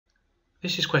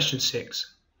This is question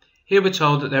 6. Here we're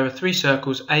told that there are three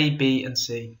circles A, B and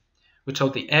C. We're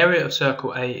told the area of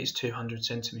circle A is 200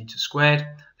 centimeters squared,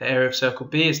 the area of circle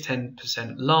B is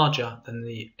 10% larger than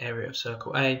the area of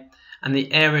circle A, and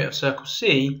the area of circle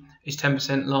C is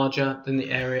 10% larger than the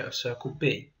area of circle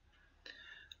B.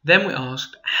 Then we're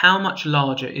asked how much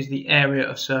larger is the area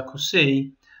of circle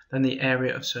C than the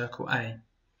area of circle A.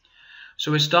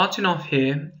 So we're starting off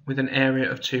here with an area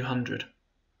of 200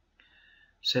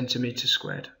 centimeters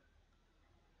squared.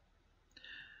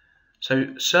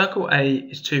 So circle A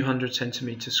is 200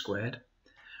 centimeters squared.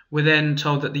 We're then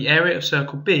told that the area of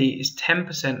circle B is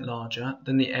 10% larger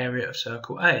than the area of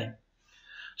circle A.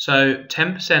 So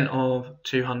 10% of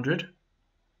 200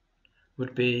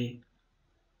 would be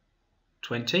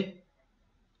 20.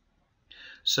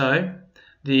 So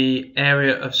the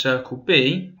area of circle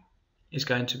B is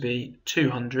going to be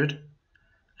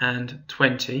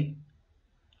 220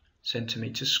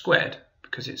 centimeters squared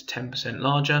because it's 10%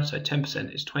 larger, so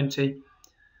 10% is 20.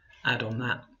 Add on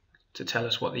that to tell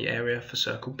us what the area for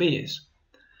circle B is.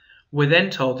 We're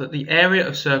then told that the area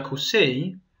of circle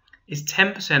C is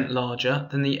 10% larger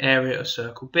than the area of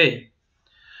circle B.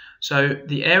 So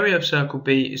the area of circle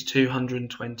B is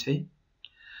 220.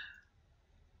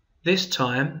 This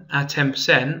time our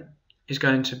 10% is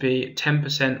going to be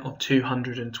 10% of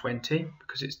 220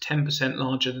 because it's 10%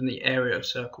 larger than the area of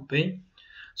circle B.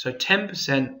 So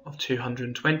 10% of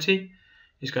 220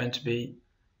 is going to be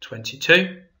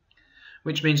 22,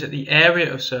 which means that the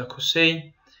area of circle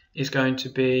C is going to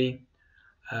be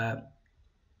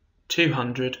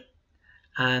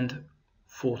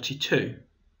 242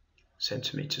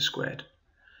 centimeters squared.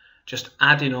 Just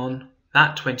adding on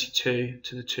that 22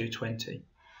 to the 220.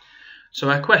 So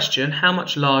our question, how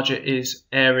much larger is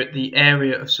the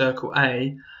area of circle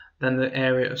A than the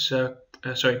area of circle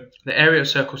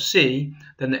C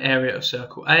than the area of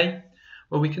circle A?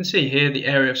 Well, we can see here the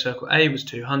area of circle A was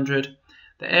 200,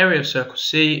 the area of circle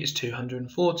C is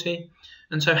 240,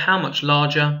 and so how much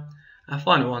larger? Our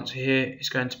final answer here is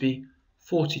going to be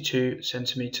 42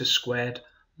 centimeters squared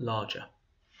larger.